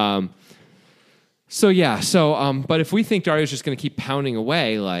 But if we think Dario's just going to keep pounding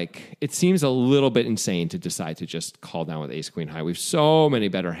away, like it seems a little bit insane to decide to just call down with ace queen high. We have so many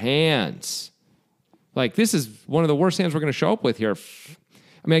better hands. Like this is one of the worst hands we're going to show up with here.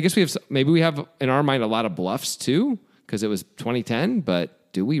 I mean, I guess we have in our mind a lot of bluffs too because it was 2010.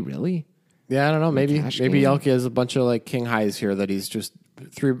 But do we really? Yeah, I don't know. Maybe ElkY has a bunch of like king highs here that he's just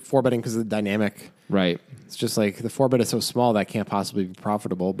 3-4 betting because of the dynamic. Right. It's just like the 4 bet is so small that can't possibly be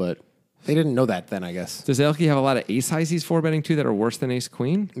profitable, but. They didn't know that then, I guess. Does ElkY have a lot of ace highs he's 4-betting too that are worse than ace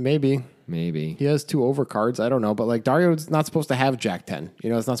queen? Maybe. He has 2 overcards. I don't know. But like Dario's not supposed to have jack 10.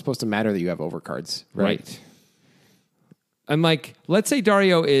 You know, it's not supposed to matter that you have overcards. Right. And like, let's say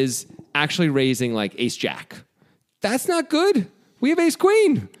Dario is actually raising like ace jack. That's not good. We have ace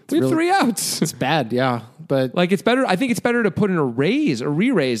queen. We have 3 outs. It's bad, yeah. But like it's better. I think it's better to put in a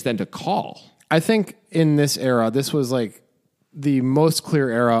re-raise than to call. I think in this era, this was like the most clear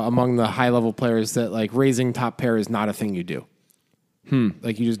era among the high level players that like raising top pair is not a thing you do.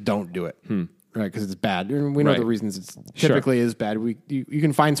 Like you just don't do it, right? Because it's bad. And we know the reasons it's typically is bad. You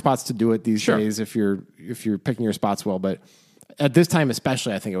can find spots to do it these days if you're picking your spots well. But at this time,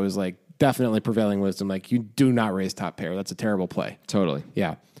 especially, I think it was like definitely prevailing wisdom. Like you do not raise top pair. That's a terrible play. Totally.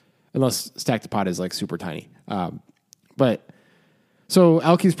 Yeah, unless stack to pot is like super tiny. But so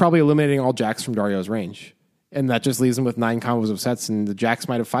ElkY's probably eliminating all jacks from Dario's range. And that just leaves him with 9 combos of sets, and the jacks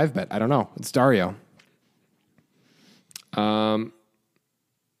might have 5-bet. I don't know. It's Dario.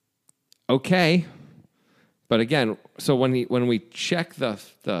 Okay, but again, so when we check the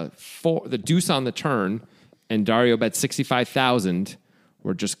deuce on the turn, and Dario bet 65,000,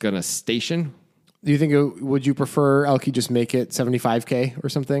 we're just gonna station. Do you think would you prefer ElkY just make it 75K or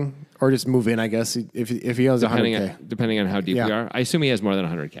something, or just move in? I guess if he owns 100K, depending on how deep we are. I assume he has more than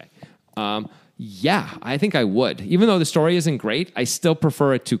 100K. Yeah, I think I would. Even though the story isn't great, I still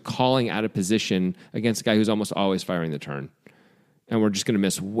prefer it to calling out of position against a guy who's almost always firing the turn. And we're just going to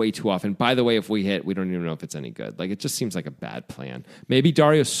miss way too often. By the way, if we hit, we don't even know if it's any good. Like, it just seems like a bad plan. Maybe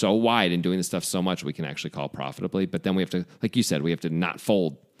Dario's so wide and doing this stuff so much we can actually call profitably. But then we have to, like you said, we have to not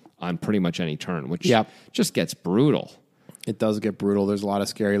fold on pretty much any turn, which just gets brutal. It does get brutal. There's a lot of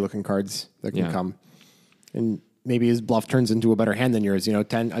scary looking cards that can come. And maybe his bluff turns into a better hand than yours. You know, a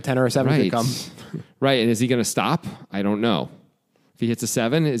 10 or a 7 could come. Right. And is he going to stop? I don't know. If he hits a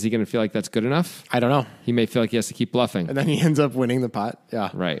 7, is he going to feel like that's good enough? I don't know. He may feel like he has to keep bluffing. And then he ends up winning the pot. Yeah.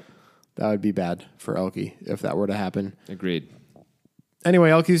 Right. That would be bad for ElkY if that were to happen. Agreed. Anyway,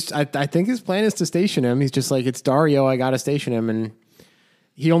 ElkY's, I think his plan is to station him. He's just like, it's Dario, I got to station him. And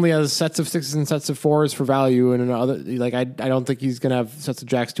he only has sets of 6s and sets of 4s for value. And another, like, I don't think he's going to have sets of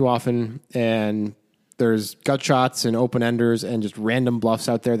jacks too often. And there's gut shots and open enders and just random bluffs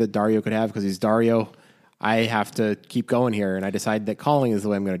out there that Dario could have because he's Dario. I have to keep going here, and I decide that calling is the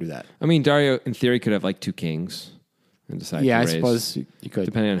way I'm going to do that. I mean, Dario, in theory, could have like 2 kings and decide to raise. Yeah, I suppose you could.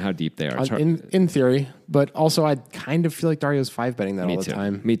 Depending on how deep they are. In theory, but also I kind of feel like Dario's 5-betting that all the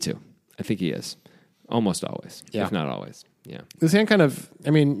time. Me too. I think he is. Almost always, Yeah. if not always. Yeah. This hand kind of, I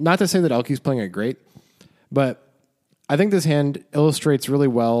mean, not to say that ElkY's playing it great, but I think this hand illustrates really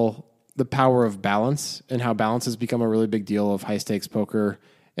well the power of balance and how balance has become a really big deal of high stakes poker.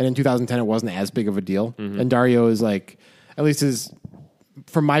 And in 2010, it wasn't as big of a deal. And Dario is like, at least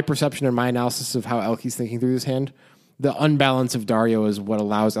from my perception and my analysis of how ElkY's thinking through this hand, the unbalance of Dario is what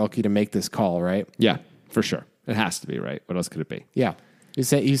allows ElkY to make this call, right? Yeah, for sure. It has to be, right? What else could it be? Yeah.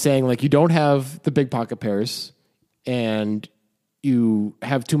 He's saying, like, you don't have the big pocket pairs and you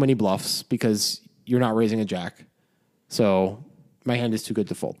have too many bluffs because you're not raising a jack. So my hand is too good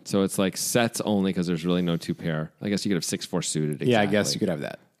to fold. So it's like sets only because there's really no two pair. I guess you could have 6-4 suited. Exactly. Yeah, I guess you could have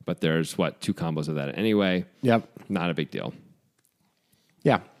that. But there's, two combos of that anyway. Yep. Not a big deal.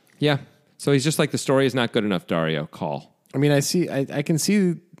 Yeah. Yeah. So he's just like, the story is not good enough, Dario. Call. I mean, I can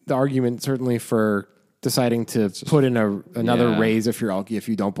see the argument certainly for deciding to put in another raise if you're ElkY, if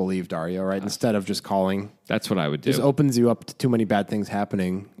you don't believe Dario, right? Instead of just calling. That's what I would do. Just opens you up to too many bad things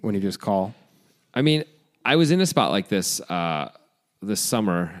happening when you just call. I mean, I was in a spot like this this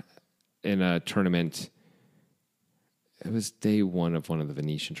summer in a tournament. It was day one of one of the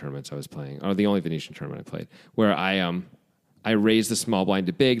Venetian tournaments I was playing, or the only Venetian tournament I played, where I raised the small blind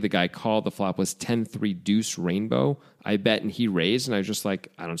to big. The guy called. The flop was 10-3 deuce rainbow. I bet, and he raised, and I was just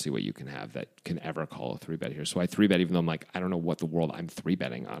like, I don't see what you can have that can ever call a 3-bet here. So I 3-bet, even though I'm like, I don't know what the world I'm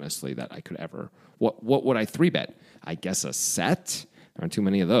 3-betting, honestly, that I could ever. What would I 3-bet? I guess a set. There aren't too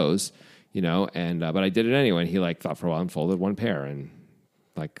many of those, and but I did it anyway, and he like thought for a while and folded one pair, and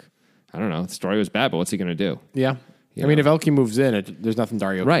like, I don't know, the story was bad, but what's he going to do? Yeah. I mean, if ElkY moves in, there's nothing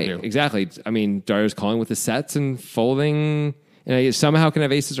Dario can do. Right, exactly. I mean, Dario's calling with the sets and folding, and he somehow can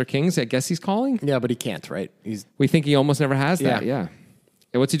have aces or kings. I guess he's calling. Yeah, but he can't, right? We think he almost never has that, yeah.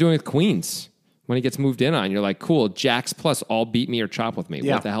 And what's he doing with queens? When he gets moved in on, you're like, cool, jacks plus all beat me or chop with me.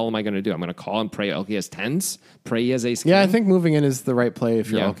 Yeah. What the hell am I going to do? I'm going to call and pray ElkY has tens? Pray he has ace king? Yeah, I think moving in is the right play if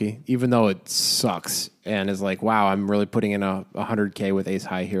you're ElkY, even though it sucks and is like, wow, I'm really putting in a 100K with ace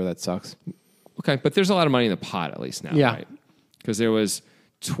high here. That sucks. Okay, but there's a lot of money in the pot at least now, right? Because there was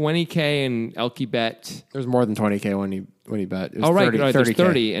 20K and ElkY bet. There's more than 20K when he bet. It was 30, right. There's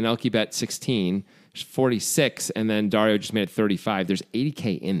 30 and ElkY bet 16. There's 46, and then Dario just made it 35. There's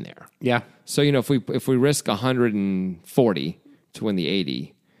 80K in there. Yeah. So if we risk 140 to win the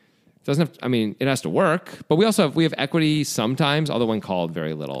 80, it has to work. But we have equity sometimes, although when called,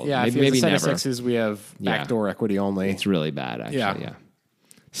 very little. Yeah, maybe if you have a set never. of sixes, we have backdoor equity only. It's really bad, actually. Yeah.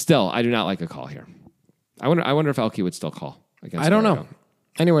 Still, I do not like a call here. I wonder if ElkY would still call against I don't Dario. know.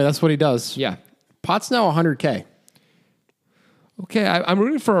 Anyway, that's what he does. Yeah. Pot's now 100K. Okay, I'm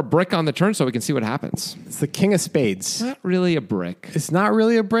rooting for a brick on the turn so we can see what happens. It's the king of spades. Not really a brick. It's not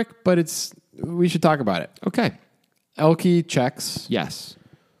really a brick, but we should talk about it. Okay. ElkY checks. Yes.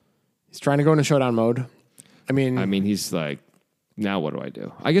 He's trying to go into showdown mode. I mean, he's like, now what do I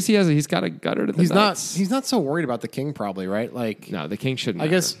do? I guess he's got a gutter to the nuts. He's not so worried about the king, probably, right? Like, no, the king shouldn't. I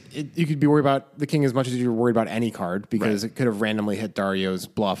guess you could be worried about the king as much as you're worried about any card because it could have randomly hit Dario's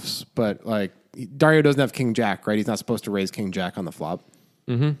bluffs. But like, Dario doesn't have king jack, right? He's not supposed to raise king jack on the flop.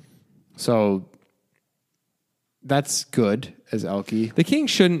 Mm-hmm. So that's good as ElkY. The king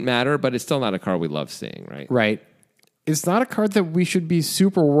shouldn't matter, but it's still not a card we love seeing, right? Right. It's not a card that we should be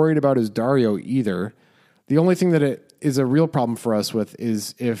super worried about as Dario either. The only thing that it is a real problem for us with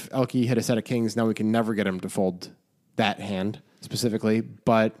is if ElkY hit a set of kings, now we can never get him to fold that hand specifically.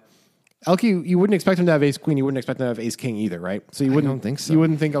 But ElkY, you wouldn't expect him to have ace queen. You wouldn't expect him to have ace king either, right? So I don't think so. You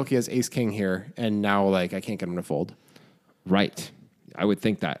wouldn't think ElkY has ace king here, and now like I can't get him to fold. Right. I would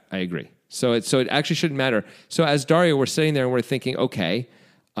think that. I agree. So it actually shouldn't matter. So as Dario, we're sitting there and we're thinking, okay,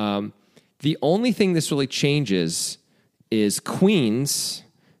 the only thing this really changes is queens.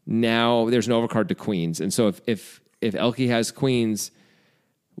 Now there's an overcard to queens, and so if ElkY has queens,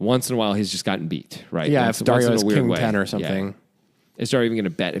 once in a while he's just gotten beat, right? Yeah, if Dario has king 10 or something. Yeah. Is Dario even going to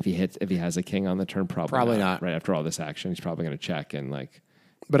bet if he has a king on the turn? Probably not. Right after all this action, he's probably going to check and like.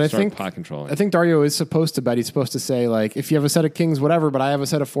 But I think pot controlling. I think Dario is supposed to bet. He's supposed to say like, if you have a set of kings, whatever. But I have a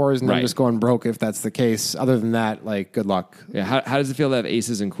set of fours, and I'm just going broke if that's the case. Other than that, like, good luck. Yeah. How does it feel to have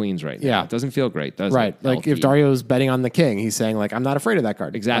aces and queens right now? Yeah, it doesn't feel great, does it? Right. Like if Dario's betting on the king, he's saying like, I'm not afraid of that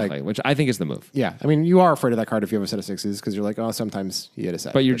card. Exactly, like, which I think is the move. Yeah. I mean, you are afraid of that card if you have a set of sixes because you're like, oh, sometimes you hit a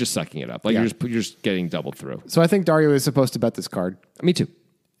set. But you're just sucking it up. Like you're just getting doubled through. So I think Dario is supposed to bet this card. Me too.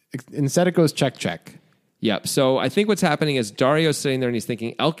 Instead, it goes check check. Yep. So I think what's happening is Dario's sitting there and he's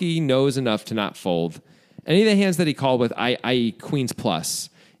thinking, ElkY knows enough to not fold. Any of the hands that he called with, i.e. queens plus,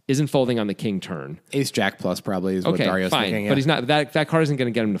 isn't folding on the king turn. Ace jack plus probably is what Dario's thinking. But he's not. That card isn't going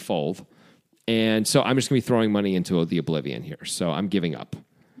to get him to fold. And so I'm just going to be throwing money into the oblivion here. So I'm giving up.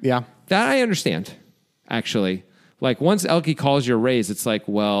 Yeah. That I understand. actually. Like, once ElkY calls your raise, it's like,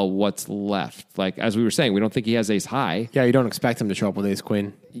 well, what's left? Like, as we were saying, we don't think he has ace high. Yeah, you don't expect him to show up with ace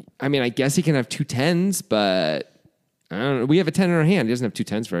queen. I mean, I guess he can have 2 10s, but I don't know. We have a 10 in our hand. He doesn't have 2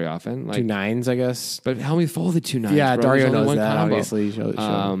 10s very often. Like, 2 9s, I guess. But Helmy folded 2 9s. Yeah, bro. Dario There's only knows one that. combo. Obviously,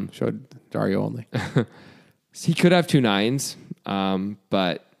 showed Dario only. He could have 2 9s,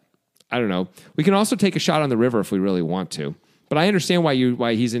 but I don't know. We can also take a shot on the river if we really want to. But I understand why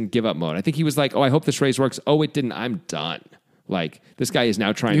he's in give up mode. I think he was like, oh, I hope this raise works. Oh, it didn't. I'm done. Like, this guy is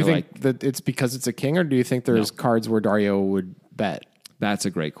now trying to, like... Do you think that it's because it's a king, or do you think there's cards where Dario would bet? That's a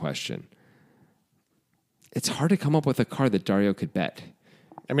great question. It's hard to come up with a card that Dario could bet.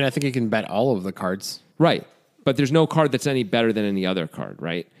 I mean, I think he can bet all of the cards. Right. But there's no card that's any better than any other card,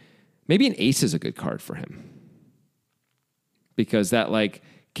 right? Maybe an ace is a good card for him. Because that, like,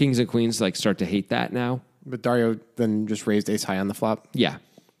 kings and queens, like, start to hate that now. But Dario then just raised ace high on the flop. Yeah.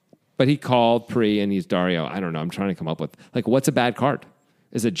 But he called pre and he's Dario. I don't know. I'm trying to come up with, like, what's a bad card?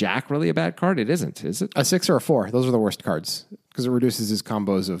 Is a jack really a bad card? It isn't, is it? A 6 or a 4. Those are the worst cards because it reduces his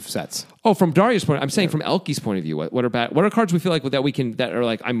combos of sets. Oh, from Dario's point, I'm saying from ElkY's point of view, what are bad? What are cards we feel like that are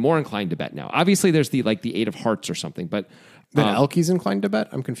like I'm more inclined to bet now? Obviously, there's the 8 of hearts or something, but Then ElkY's inclined to bet.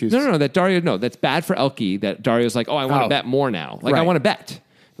 I'm confused. no, that Dario, no, that's bad for ElkY. That Dario's like, oh, I want to bet more now. Like, I Right. want to bet.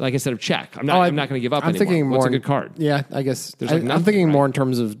 Like, instead of check. I'm not going to give up I'm anymore. thinking What's more a good card? Yeah, I guess. There's like I'm nothing, thinking right? more in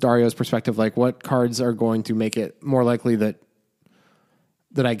terms of Dario's perspective, like what cards are going to make it more likely that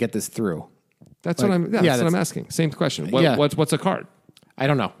I get this through. That's Like, what I'm. That's what I'm asking. Same question. What's a card? I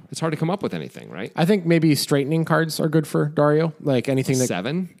don't know. It's hard to come up with anything, right? I think maybe straightening cards are good for Dario. Like anything that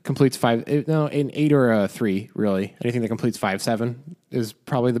 7. completes 5. No, an 8 or a 3, really. Anything that completes 5, 7 is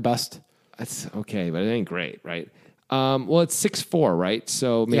probably the best. That's okay, but it ain't great, right? Well, it's 6-4, right?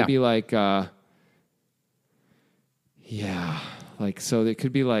 So maybe like, so it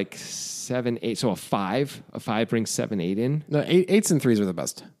could be like 7, 8. So a 5 brings 7, 8 in, No, 8s and 3s are the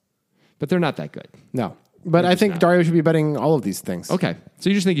best. but they're not that good. No. But I think not. Dario should be betting all of these things. Okay, so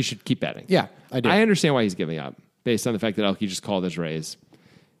you just think you should keep betting? Yeah, I do. I understand why he's giving up based on the fact that ElkY just called his raise.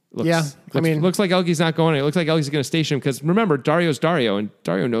 Looks like ElkY's not going. It looks like ElkY's going to station him because remember, Dario's Dario, and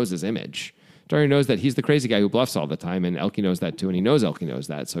Dario knows his image. Dario knows that he's the crazy guy who bluffs all the time, and ElkY knows that too, and he knows ElkY knows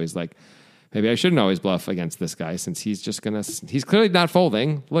that. So he's like, maybe I shouldn't always bluff against this guy since he's clearly not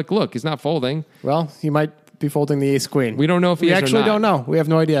folding. Look, he's not folding. Well, he might be folding the ace queen. We don't know if he We is or actually not. don't know. We have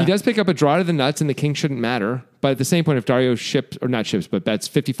no idea. He does pick up a draw to the nuts, and the king shouldn't matter. But at the same point, if Dario but bets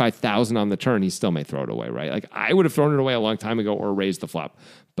 55,000 on the turn, he still may throw it away, right? Like I would have thrown it away a long time ago or raised the flop,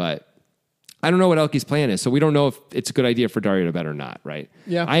 but I don't know what ElkY's plan is, so we don't know if it's a good idea for Dario to bet or not, right?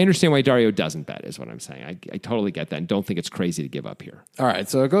 Yeah. I understand why Dario doesn't bet, is what I'm saying. I totally get that and don't think it's crazy to give up here. All right,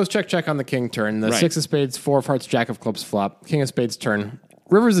 so it goes check on the king turn. The Right. 6 of spades, 4 of hearts, jack of clubs flop, king of spades turn.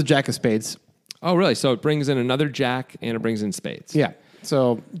 River's the jack of spades. Oh, really? So it brings in another jack and it brings in spades. Yeah.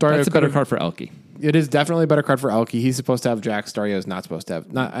 So Dario That's a better could've- card for ElkY. It is definitely a better card for ElkY. He's supposed to have jacks. Dario is not supposed to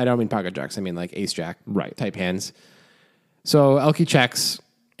have. I don't mean pocket jacks. I mean like ace jack Right. type hands. So ElkY checks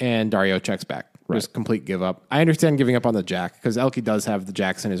and Dario checks back. Just complete give up. I understand giving up on the jack because ElkY does have the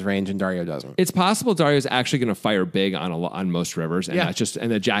jacks in his range and Dario doesn't. It's possible Dario's actually going to fire big on most rivers, and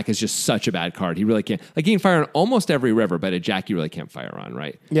and the jack is just such a bad card. He really can't. Like he can fire on almost every river, but a jack you really can't fire on,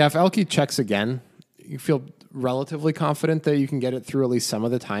 right? Yeah, if ElkY checks again, you feel relatively confident that you can get it through at least some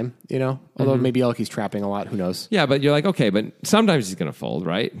of the time, you know? Although maybe ElkY's trapping a lot, who knows? Yeah, but you're like, okay, but sometimes he's going to fold,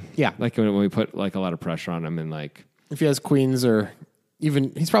 right? Yeah. Like when we put like a lot of pressure on him, and like If he has queens or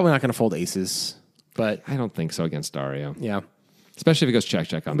even, he's probably not going to fold aces, but I don't think so against Dario, yeah. especially if he goes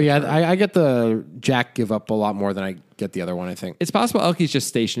check on. But yeah, I get the jack give up a lot more than I get the other one, I think. It's possible ElkY's just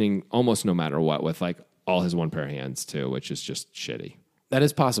stationing almost no matter what with like all his one pair hands too, which is just shitty. That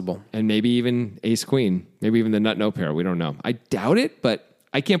is possible. And maybe even ace queen, maybe even the nut no pair. We don't know. I doubt it, but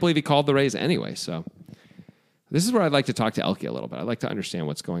I can't believe he called the raise anyway. So this is where I'd like to talk to ElkY a little bit. I'd like to understand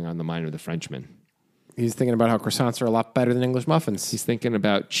what's going on in the mind of the Frenchman. He's thinking about how croissants are a lot better than English muffins. He's thinking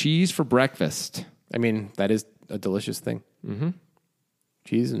about cheese for breakfast. I mean, that is a delicious thing. Mm-hmm.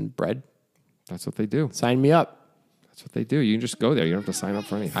 Cheese and bread. That's what they do. Sign me up. That's what they do. You can just go there. You don't have to sign up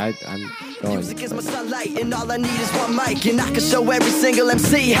for anything. I'm going. Music is my sunlight, and all I need is one mic. And I can show every single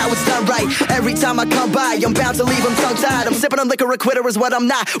MC how it's done right. Every time I come by, I'm bound to leave them tongue-tied. I'm sipping on liquor, a quitter is what I'm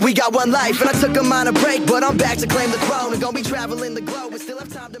not. We got one life, and I took a minor break, but I'm back to claim the throne. And gonna be traveling the globe, and still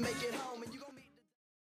have time to make it home.